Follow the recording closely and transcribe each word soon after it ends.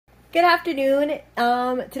Good afternoon.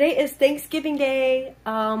 Today is Thanksgiving Day.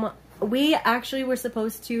 We actually were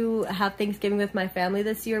supposed to have Thanksgiving with my family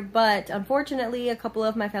this year, but unfortunately a couple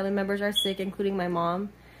of my family members are sick, including my mom.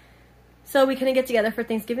 So we couldn't get together for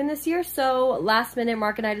Thanksgiving this year. So last minute,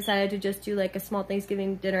 Mark and I decided to just do like a small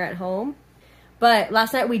Thanksgiving dinner at home. But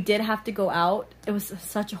last night we did have to go out. It was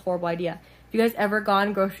such a horrible idea. If you guys ever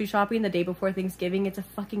gone grocery shopping the day before Thanksgiving, it's a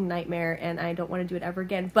fucking nightmare and I don't want to do it ever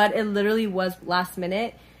again. But it literally was last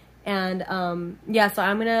minute. And yeah, so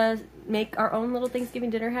I'm gonna make our own little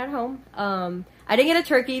Thanksgiving dinner at home. I didn't get a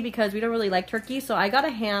turkey because we don't really like turkey, so I got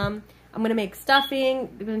a ham. I'm gonna make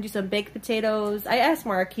stuffing. We're gonna do some baked potatoes. I asked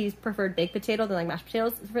Mark, he's preferred baked potato than like mashed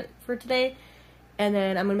potatoes for today. And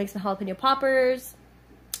then I'm gonna make some jalapeno poppers.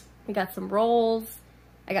 We got some rolls.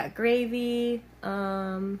 I got gravy.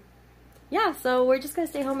 Yeah, so we're just gonna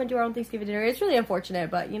stay home and do our own Thanksgiving dinner. It's really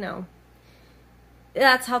unfortunate, but you know,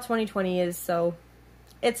 that's how 2020 is, so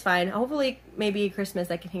it's fine. Hopefully, maybe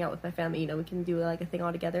Christmas I can hang out with my family. You know, we can do like a thing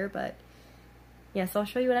all together. But yeah, so I'll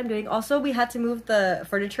show you what I'm doing. Also, we had to move the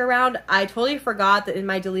furniture around. I totally forgot that in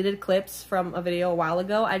my deleted clips from a video a while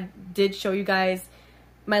ago, I did show you guys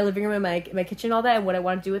my living room and my kitchen and all that and what I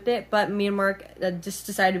want to do with it. But me and Mark just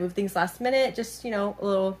decided to move things last minute. Just, you know, a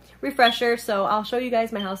little refresher. So I'll show you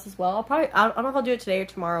guys my house as well. I don't know if I'll do it today or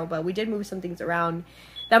tomorrow, but we did move some things around.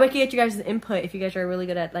 That way I can get you guys' input if you guys are really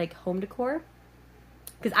good at like home decor.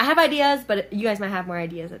 Because I have ideas, but you guys might have more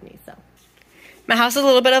ideas than me, so. My house is a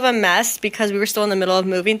little bit of a mess because we were still in the middle of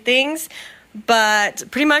moving things. But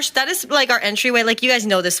pretty much that is like our entryway. Like you guys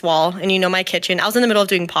know this wall and you know my kitchen. I was in the middle of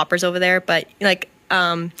doing poppers over there, but like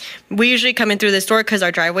we usually come in through this door because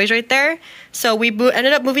our driveway's right there. So we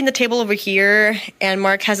ended up moving the table over here, and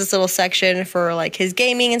Mark has this little section for like his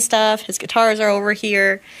gaming and stuff. His guitars are over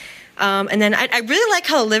here. And then I really like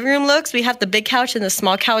how the living room looks. We have the big couch and the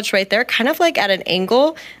small couch right there, kind of like at an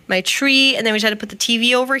angle. My tree, and then we tried to put the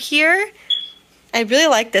TV over here. I really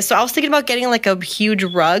like this. So I was thinking about getting like a huge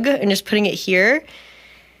rug and just putting it here.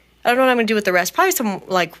 I don't know what I'm going to do with the rest. Probably some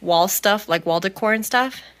like wall stuff, like wall decor and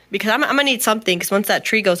stuff. Because I'm going to need something, because once that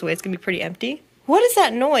tree goes away, it's going to be pretty empty. What is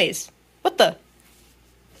that noise? What the?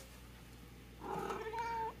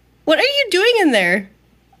 What are you doing in there?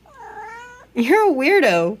 You're a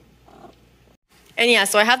weirdo. And yeah,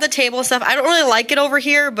 so I have the table and stuff. I don't really like it over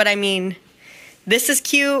here, but I mean, this is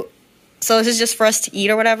cute. So this is just for us to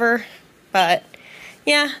eat or whatever. But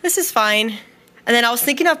yeah, this is fine. And then I was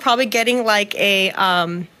thinking of probably getting like a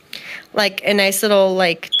nice little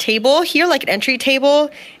like table here, like an entry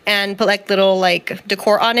table, and put like little like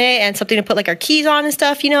decor on it and something to put like our keys on and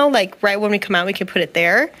stuff, you know, like right when we come out, we can put it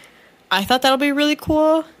there. I thought that'll be really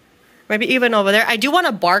cool. Maybe even over there. I do want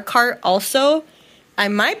a bar cart also. I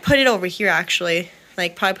might put it over here, actually.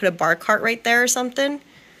 Like, probably put a bar cart right there or something.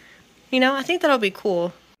 You know, I think that'll be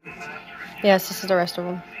cool. Yes, this is the rest of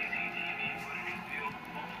them.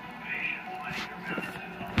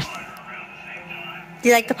 Do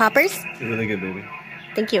you like the poppers? It's really good, baby.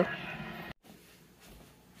 Thank you.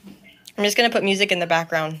 I'm just going to put music in the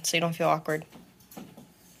background so you don't feel awkward.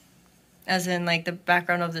 As in, like, the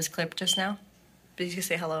background of this clip just now. But you can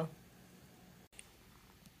say hello.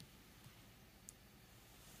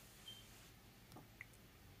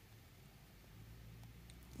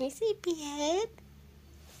 Hey, sleepyhead.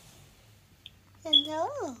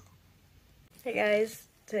 Hello. Hey guys,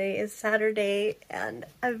 today is Saturday and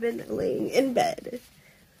I've been laying in bed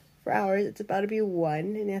for hours. It's about to be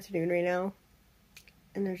 1 in the afternoon right now.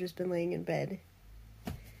 And I've just been laying in bed.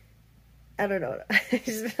 I don't know. I've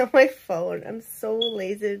just been on my phone. I'm so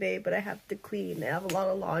lazy today, but I have to clean. I have a lot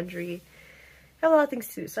of laundry. I have a lot of things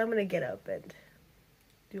to do, so I'm going to get up and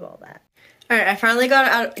do all that. Alright, I finally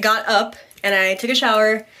got up and I took a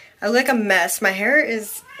shower. I look like a mess. My hair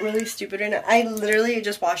is really stupid right now. I literally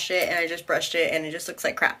just washed it and I just brushed it and it just looks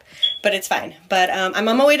like crap. But it's fine. But I'm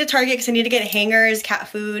on my way to Target because I need to get hangers, cat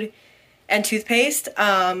food, and toothpaste.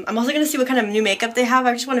 I'm also going to see what kind of new makeup they have.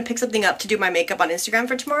 I just want to pick something up to do my makeup on Instagram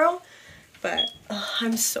for tomorrow. But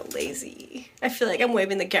I'm so lazy. I feel like I'm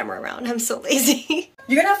waving the camera around. I'm so lazy.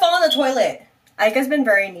 You're going to fall in the toilet. Ike has been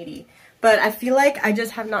very needy. But I feel like I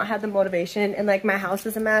just have not had the motivation, and like my house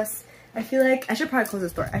is a mess. I feel like I should probably close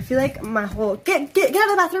this door. I feel like my whole get out of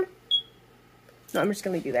the bathroom. No, I'm just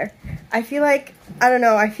gonna leave you there. I feel like I don't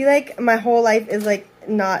know. I feel like my whole life is like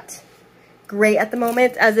not great at the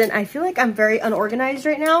moment. As in, I feel like I'm very unorganized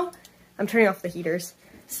right now. I'm turning off the heaters,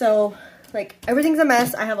 so like everything's a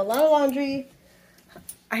mess. I have a lot of laundry.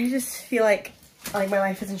 I just feel like my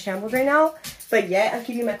life is in shambles right now. But yet I'm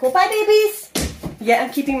keeping my cool. Bye, babies. Yeah,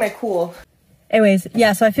 I'm keeping my cool. Anyways,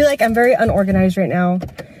 yeah, so I feel like I'm very unorganized right now.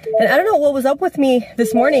 And I don't know what was up with me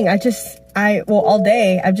this morning. I just well, all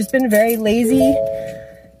day, I've just been very lazy,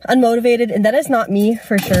 unmotivated, and that is not me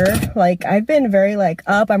for sure. Like, I've been very like,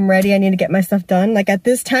 I'm ready, I need to get my stuff done. Like, at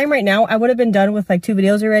this time right now, I would have been done with like 2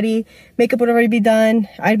 videos already. Makeup would already be done.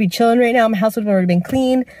 I'd be chilling right now. My house would have already been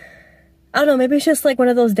clean. I don't know, maybe it's just like one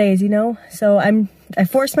of those days, you know? So I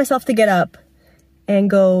forced myself to get up and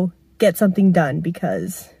go get something done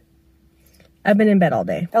because I've been in bed all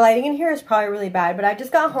day. The lighting in here is probably really bad, but I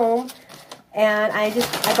just got home and I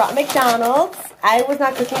brought McDonald's. I was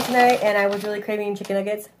not cooking tonight and I was really craving chicken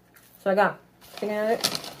nuggets. So I got chicken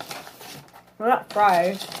nuggets. I got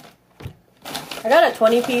fries. I got a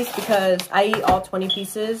 20 piece because I eat all 20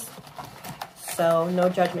 pieces. So no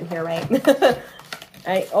judgment here, right?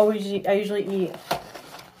 I usually eat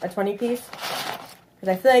a 20 piece because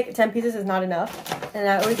I feel like 10 pieces is not enough. And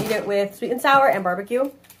I always eat it with sweet and sour and barbecue.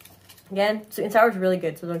 Again, sweet and sour is really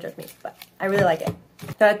good, so don't judge me, but I really like it.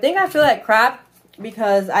 So I think I feel like crap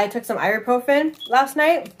because I took some ibuprofen last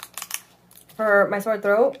night for my sore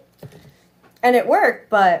throat. And it worked,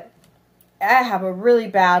 but I have a really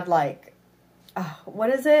bad, like, what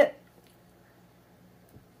is it?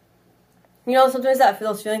 You know, sometimes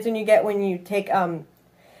those feelings when you get when you take,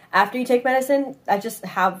 after you take medicine, I just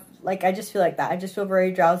feel like that. I just feel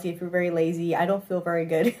very drowsy, I feel very lazy. I don't feel very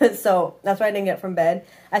good. So that's why I didn't get from bed.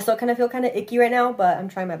 I still kind of feel kind of icky right now, but I'm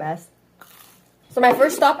trying my best. So my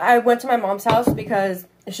first stop, I went to my mom's house because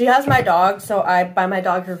she has my dog, so I buy my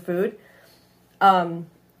dog her food. And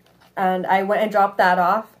I went and dropped that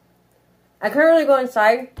off. I couldn't really go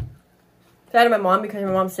inside to my mom because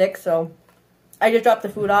my mom's sick, so I just dropped the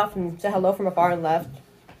food off and said hello from afar and left.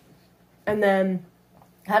 And then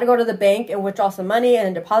I had to go to the bank and withdraw some money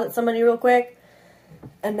and deposit some money real quick.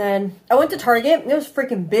 And then I went to Target. It was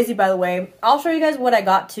freaking busy, by the way. I'll show you guys what I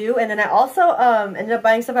got too. And then I also ended up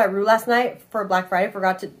buying stuff at Rue last night for Black Friday.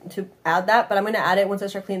 Forgot to add that, but I'm going to add it once I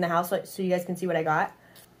start cleaning the house so you guys can see what I got.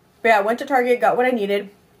 But yeah, I went to Target, got what I needed.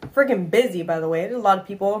 Freaking busy, by the way. There's a lot of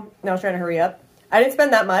people, and I was trying to hurry up. I didn't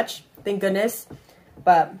spend that much, thank goodness.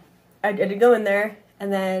 But I did go in there,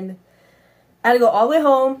 and then I had to go all the way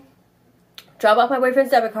home, drop off my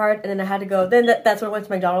boyfriend's debit card, and then I had to go. Then that's when I went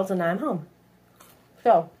to McDonald's, and now I'm home.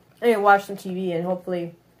 So I need to watch some TV and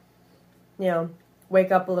hopefully, you know,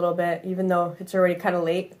 wake up a little bit, even though it's already kind of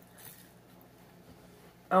late.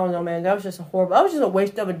 I don't know, man. That was just a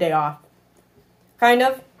waste of a day off. Kind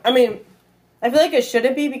of. I mean, I feel like it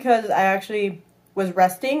shouldn't be because I actually was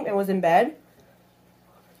resting and was in bed.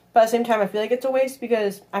 But at the same time, I feel like it's a waste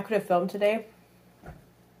because I could have filmed today.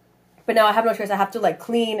 But now I have no choice. I have to like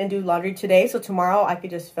clean and do laundry today. So tomorrow I could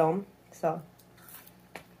just film. So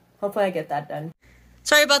hopefully I get that done.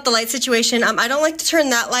 Sorry about the light situation. I don't like to turn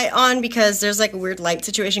that light on because there's like a weird light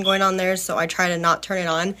situation going on there. So I try to not turn it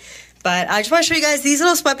on. But I just want to show you guys these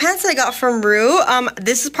little sweatpants that I got from Rue.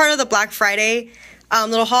 This is part of the Black Friday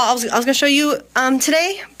little haul I was gonna show you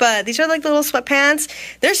today, but these are like the little sweatpants.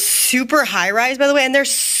 They're super high rise, by the way, and they're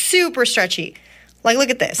super stretchy. Like, look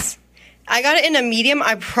at this. I got it in a medium.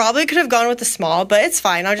 I probably could have gone with the small, but it's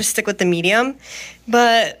fine. I'll just stick with the medium.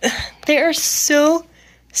 But they are so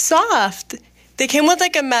soft. They came with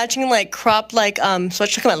like a matching like crop like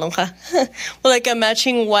sweatshirt with like a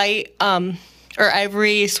matching white or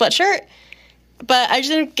ivory sweatshirt. But I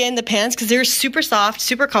just ended up getting the pants because they're super soft,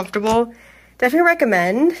 super comfortable. Definitely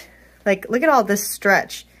recommend. Like, look at all this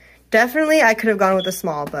stretch. Definitely, I could have gone with a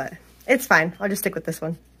small, but it's fine. I'll just stick with this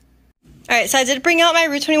one. All right, so I did bring out my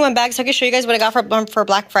Route 21 bag so I can show you guys what I got for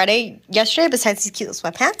Black Friday yesterday, besides these cute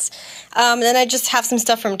little sweatpants. And then I just have some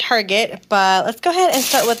stuff from Target, but let's go ahead and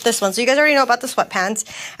start with this one. So you guys already know about the sweatpants.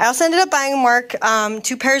 I also ended up buying Mark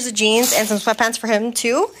 2 pairs of jeans and some sweatpants for him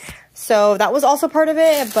too. So that was also part of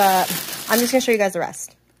it, but I'm just gonna show you guys the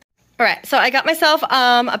rest. All right, so I got myself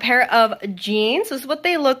a pair of jeans. This is what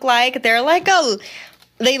they look like. They're like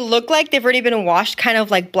they look like they've already been washed, kind of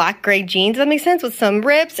like black gray jeans, if that makes sense, with some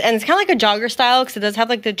rips. And it's kind of like a jogger style because it does have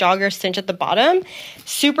like the jogger cinch at the bottom.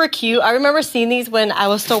 Super cute. I remember seeing these when I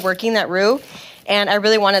was still working at Rue, and I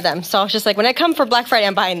really wanted them. So I was just like, when I come for Black Friday,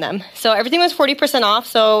 I'm buying them. So everything was 40% off.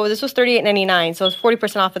 So this was $38.99. So it was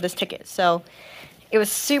 40% off of this ticket. So it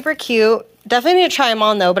was super cute. Definitely need to try them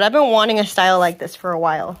on though, but I've been wanting a style like this for a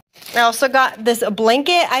while. I also got this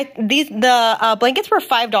blanket. The blankets were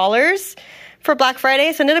 $5 for Black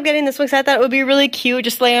Friday, so I ended up getting this one because I thought it would be really cute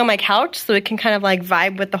just laying on my couch so it can kind of like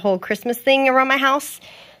vibe with the whole Christmas thing around my house.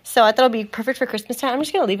 So I thought it would be perfect for Christmas time. I'm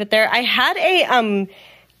just gonna leave it there. I had a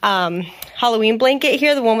Halloween blanket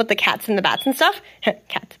here, the one with the cats and the bats and stuff.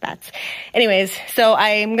 Cats, bats. Anyways, so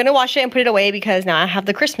I'm gonna wash it and put it away because now I have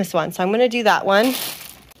the Christmas one, so I'm gonna do that one.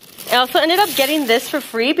 I also ended up getting this for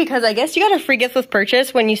free because I guess you got a free gift with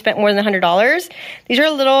purchase when you spent more than $100. These are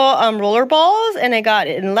little roller balls, and I got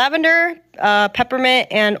it in lavender, peppermint,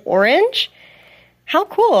 and orange. How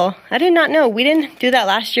cool. I did not know. We didn't do that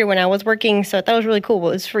last year when I was working, so I thought it was really cool, but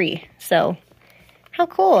it was free. So, how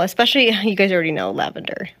cool. Especially, you guys already know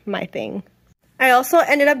lavender, my thing. I also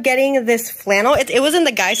ended up getting this flannel. It was in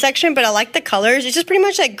the guy section, but I like the colors. It's just pretty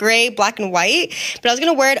much like gray, black, and white. But I was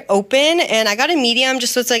going to wear it open, and I got a medium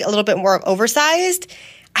just so it's like a little bit more oversized.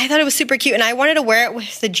 I thought it was super cute, and I wanted to wear it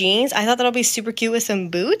with the jeans. I thought that'll be super cute with some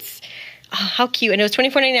boots. Oh, how cute. And it was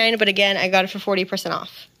 $24.99, but again, I got it for 40%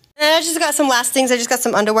 off. And I just got some last things. I just got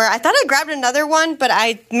some underwear. I thought I grabbed another one, but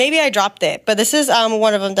maybe I dropped it. But this is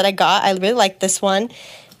one of them that I got. I really like this one.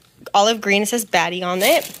 Olive green, it says baddie on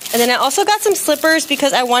it. And then I also got some slippers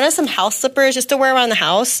because I wanted some house slippers just to wear around the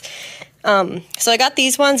house. So I got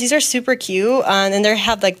these ones. These are super cute, and they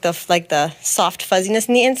have like the soft fuzziness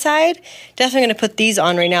in the inside. Definitely gonna put these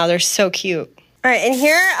on right now. They're so cute. All right, and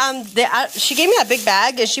here, she gave me a big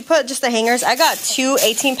bag, and she put just the hangers. I got 2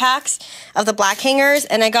 18-packs of the black hangers,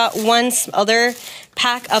 and I got one other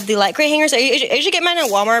pack of the light gray hangers. I usually get mine at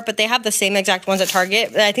Walmart, but they have the same exact ones at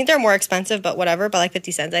Target. I think they're more expensive, but whatever, by like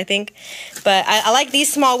 50 cents, I think. But I like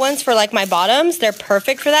these small ones for like my bottoms. They're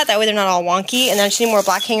perfect for that. That way they're not all wonky. And then I just need more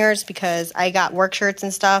black hangers because I got work shirts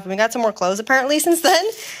and stuff, and we got some more clothes apparently since then.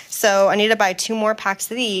 So I need to buy 2 more packs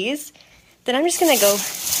of these. Then I'm just gonna go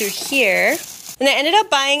through here. And I ended up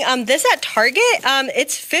buying this at Target.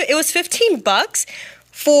 It was 15 bucks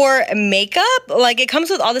for makeup. Like, it comes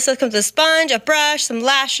with all this stuff. It comes with a sponge, a brush, some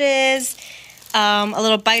lashes, a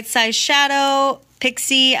little bite-sized shadow,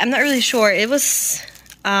 pixie. I'm not really sure. It was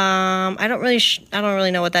I don't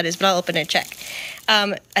really know what that is, but I'll open it and check.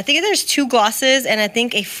 I think there's 2 glosses and I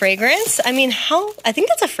think a fragrance. I think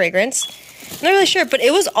that's a fragrance. I'm not really sure, but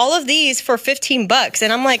it was all of these for 15 bucks.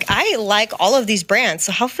 And I'm like, I like all of these brands.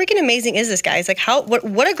 So how freaking amazing is this, guys? Like,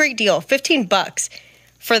 what a great deal. 15 bucks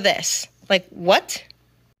for this. Like, what?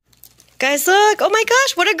 Guys, look. Oh my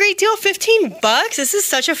gosh, what a great deal. 15 bucks. This is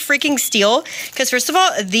such a freaking steal. Because first of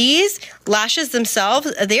all, these lashes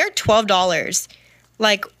themselves, they are $12.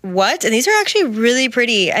 Like, what? And these are actually really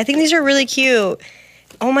pretty. I think these are really cute.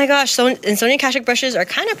 Oh my gosh, and Sonia Kashuk brushes are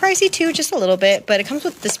kind of pricey too, just a little bit, but it comes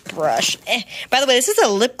with this brush. By the way, this is a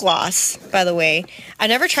lip gloss, by the way. I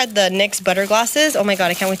never tried the NYX Butter Glosses. Oh my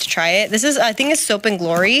god, I can't wait to try it. This is, I think it's Soap and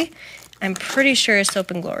Glory. I'm pretty sure it's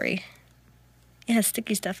Soap and Glory. It has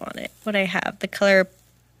sticky stuff on it. What I have, the color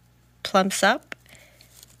Plumps Up.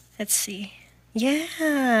 Let's see.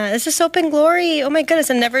 Yeah, this is Soap and Glory. Oh my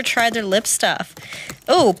goodness, I've never tried their lip stuff.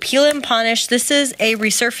 Oh, Peel and Polish. This is a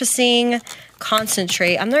resurfacing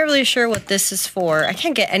concentrate. I'm not really sure what this is for. I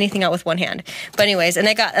can't get anything out with one hand. But anyways, and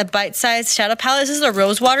I got a bite-sized shadow palette. This is a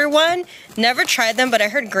Rosewater one. Never tried them, but I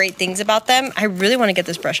heard great things about them. I really want to get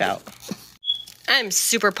this brush out. I'm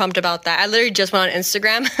super pumped about that. I literally just went on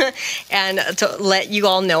Instagram and to let you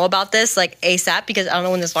all know about this like ASAP because I don't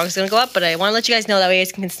know when this vlog is going to go up, but I want to let you guys know that way you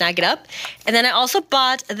guys can snag it up. And then I also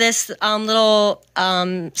bought this little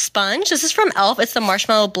sponge. This is from e.l.f. It's the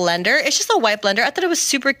Marshmallow Blender. It's just a white blender. I thought it was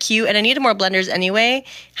super cute and I needed more blenders anyway.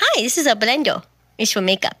 Hi, this is a blender. It's for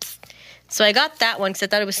makeups. So I got that one because I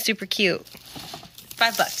thought it was super cute.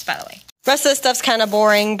 $5, by the way. Rest of the stuff's kind of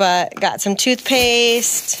boring, but got some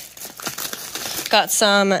toothpaste. Got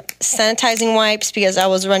some sanitizing wipes because I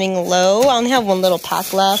was running low. I only have 1 little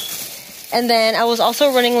pack left. And then I was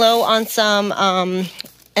also running low on some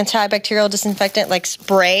antibacterial disinfectant like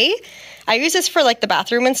spray. I use this for like the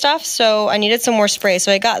bathroom and stuff, so I needed some more spray.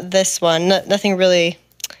 So I got this one. Nothing really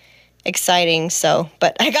exciting,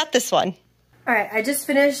 but I got this one. All right, I just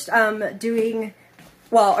finished earlier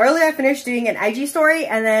I finished doing an IG story,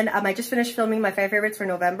 and then I just finished filming my 5 favorites for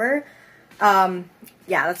November.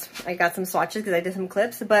 Yeah, I got some swatches because I did some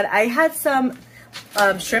clips, but I had some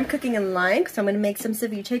shrimp cooking in lime, so I'm going to make some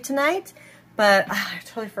ceviche tonight, but I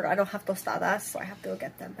totally forgot. I don't have tostadas, so I have to go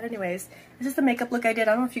get them. But anyways, this is the makeup look I did.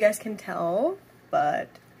 I don't know if you guys can tell, but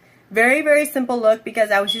very, very simple look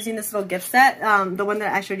because I was using this little gift set, the one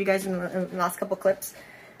that I showed you guys in the last couple clips.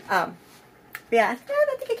 But yeah, I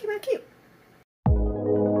think it came out cute.